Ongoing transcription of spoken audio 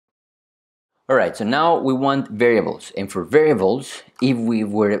Alright, so now we want variables, and for variables, if we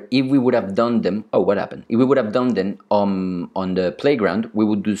would have done them, oh, what happened? If we would have done them on the playground, we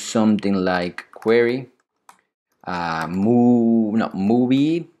would do something like query,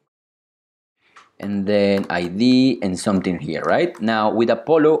 movie, and then ID and something here, right? Now with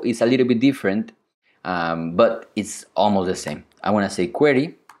Apollo, it's a little bit different, but it's almost the same. I want to say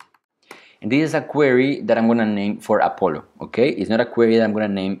query, and this is a query that I'm going to name for Apollo, okay? It's not a query that I'm going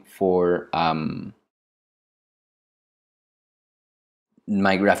to name for my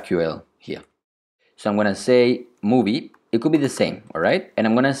GraphQL here. So I'm going to say movie. It could be the same, all right? And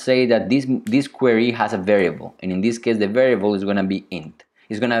I'm going to say that this query has a variable, and in this case, the variable is going to be int.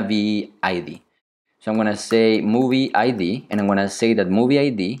 It's going to be ID. So I'm going to say movie ID, and I'm going to say that movie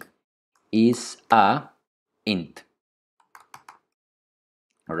ID is a int.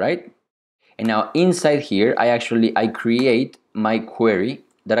 All right? And now inside here, I create my query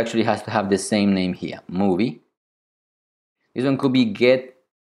that actually has to have the same name here, movie. This one could be get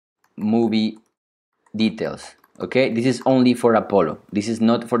movie details. Okay, this is only for Apollo. This is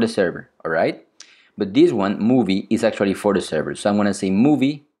not for the server, all right? But this one, movie, is actually for the server. So I'm going to say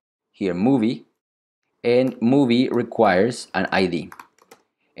movie, here, movie, and movie requires an ID.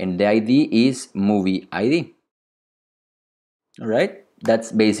 And the ID is movie ID. All right,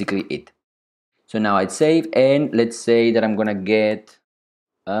 that's basically it. So now I'd save, and let's say that I'm going to get,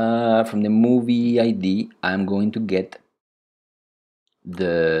 from the movie ID, I'm going to get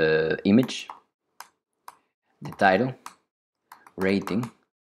the image, the title, rating.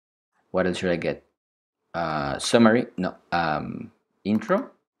 What else should I get? Summary, no,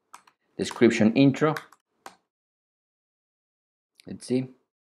 intro, description, intro. Let's see.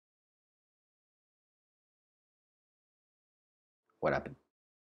 What happened?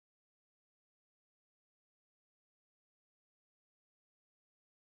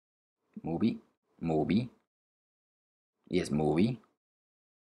 Movie. Yes, movie.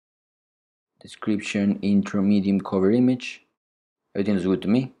 Description, intro, medium, cover image. Everything is good to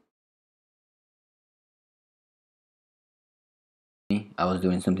me. I was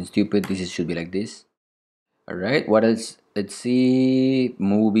doing something stupid. Should be like this. All right, what else? Let's see.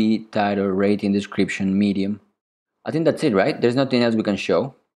 Movie, title, rating, description, medium. I think that's it, right? There's nothing else we can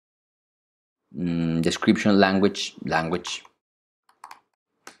show. Description, language.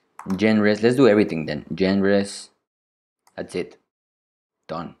 Genres. Let's do everything then. Genres. That's it.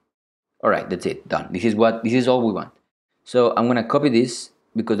 Done. All right, that's it. Done. This is all we want. So I'm gonna copy this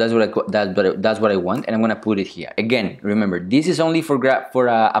because that's what I want, and I'm gonna put it here. Again, remember, this is only for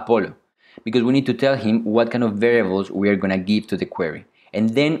Apollo, because we need to tell him what kind of variables we are gonna give to the query,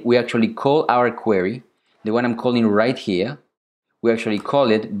 and then we actually call our query, the one I'm calling right here. We actually call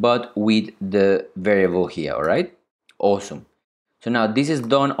it, but with the variable here. All right. Awesome. So now this is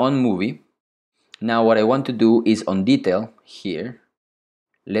done on movie. Now what I want to do is on detail here.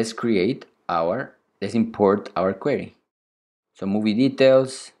 Let's import our query. So movie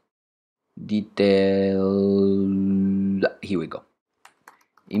details, here we go.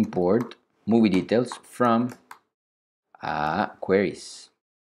 Import movie details from queries.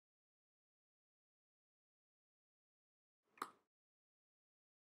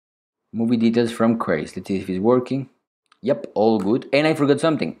 Movie details from queries. Let's see if it's working. Yep, all good. And I forgot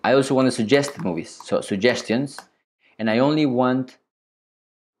something. I also want to suggest movies. So suggestions. And I only want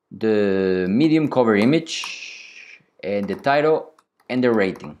the medium cover image and the title and the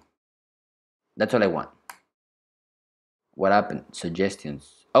rating. That's all I want. What happened?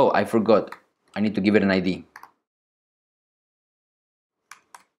 Suggestions. Oh, I forgot. I need to give it an ID.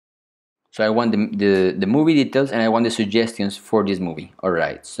 So I want the movie details, and I want the suggestions for this movie. All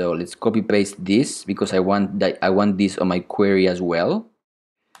right, so let's copy paste this because I want this on my query as well.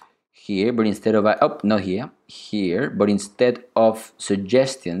 Here, but instead of not here, but instead of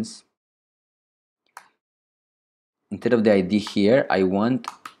suggestions, instead of the ID here, I want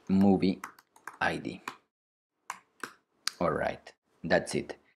movie ID. All right, that's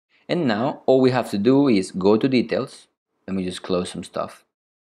it. And now all we have to do is go to details. Let me just close some stuff.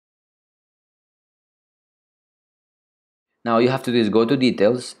 Now all you have to do is go to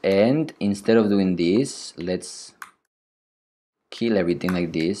details, and instead of doing this, let's kill everything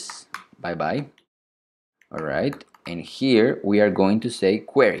like this. Bye. All right, and here we are going to say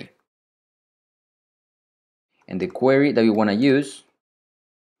query. And the query that we want to use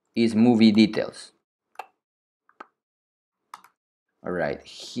is movie details. All right,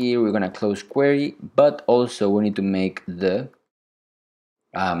 here we're gonna close query, but also we need to make the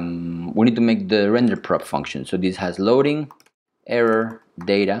render prop function. So this has loading, error,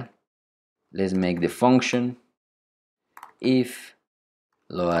 data. Let's make the function if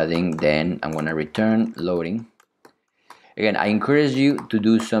loading, then I'm gonna return loading. Again, I encourage you to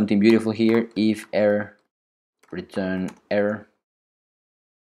do something beautiful here. If error, return error,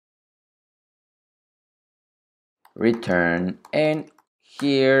 return, and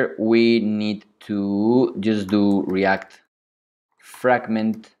here we need to just do React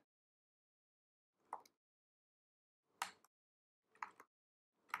fragment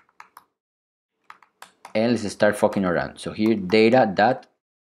and let's start fucking around. So here data dot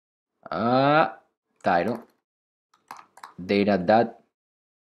title, data dot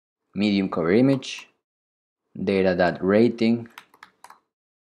medium cover image, data dot rating,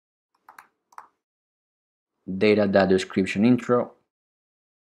 data dot description intro,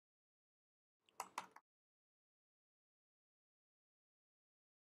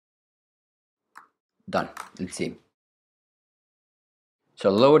 done. Let's see. So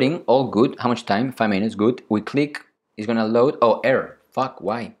loading, all good. How much time? 5 minutes, good. We click, it's gonna load. Oh, error. Fuck,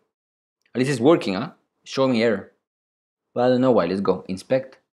 why? At least it's working, huh? Show me error. But I don't know why. Let's go.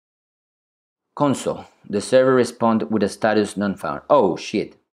 Inspect. Console. The server respond with a status none found. Oh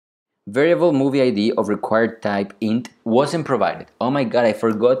shit. Variable movie ID of required type int wasn't provided. Oh my god, I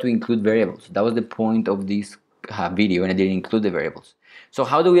forgot to include variables. That was the point of this video and I didn't include the variables. So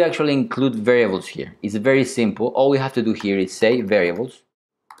how do we actually include variables here? It's very simple. All we have to do here is say variables.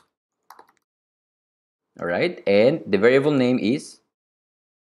 Alright, and the variable name is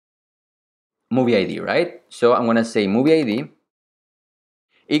movie ID, right? So I'm gonna say movie ID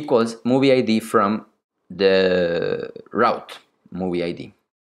equals movie ID from the route movie ID.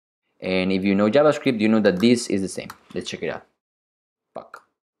 And if you know JavaScript, you know that this is the same. Let's check it out. Fuck.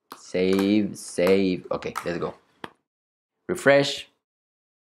 Save, save. Okay, let's go. Refresh.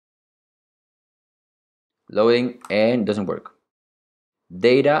 Loading, and doesn't work.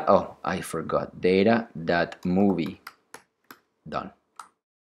 Data, oh, I forgot. Data.movie. Done.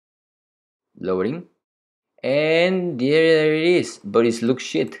 Loading. And there it is. But it looks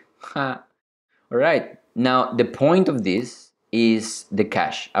shit. Alright. Now, the point of this is the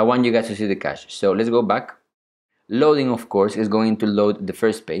cache. I want you guys to see the cache. So let's go back. Loading, of course, is going to load the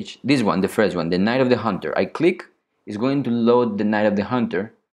first page. This one, the first one, the Night of the Hunter. I click, it's going to load the Night of the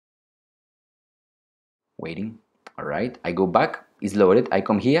Hunter. Waiting. Alright, I go back, it's loaded. I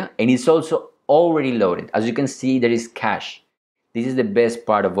come here, and it's also already loaded. As you can see, there is cache. This is the best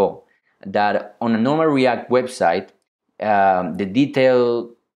part of all. That on a normal React website, the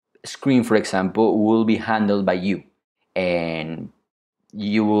detail screen, for example, will be handled by you. And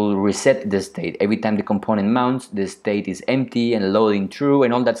you will reset the state. Every time the component mounts, the state is empty and loading true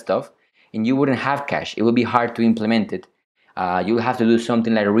and all that stuff. And you wouldn't have cache. It will be hard to implement it. You'll have to do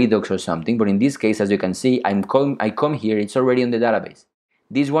something like Redux or something. But in this case, as you can see, I come here, it's already on the database.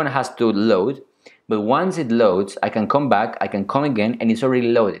 This one has to load. But once it loads, I can come back, I can come again, and it's already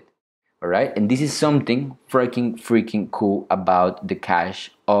loaded. Alright? And this is something freaking cool about the cache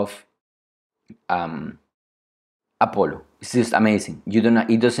of Apollo. It's just amazing. You don't.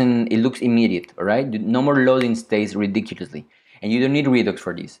 It looks immediate. All right. No more loading stays ridiculously, and you don't need Redux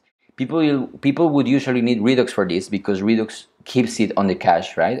for this. People would usually need Redux for this because Redux keeps it on the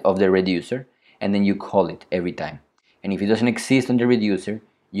cache, right, of the reducer, and then you call it every time. And if it doesn't exist on the reducer,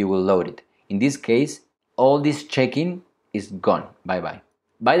 you will load it. In this case, all this checking is gone. Bye bye.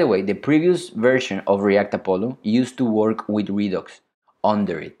 By the way, the previous version of React Apollo used to work with Redux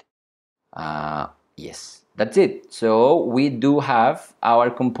under it. Yes. That's it. So we do have our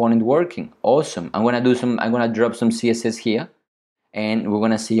component working. Awesome. I'm gonna drop some CSS here, and we're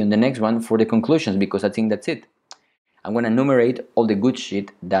gonna see you on the next one for the conclusions, because I think that's it. I'm gonna enumerate all the good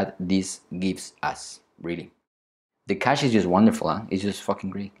shit that this gives us. Really, the cache is just wonderful, huh? It's just fucking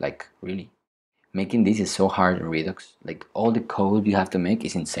great. Like, really, making this is so hard in Redux. Like, all the code you have to make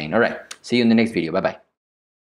is insane. All right, see you in the next video. Bye bye.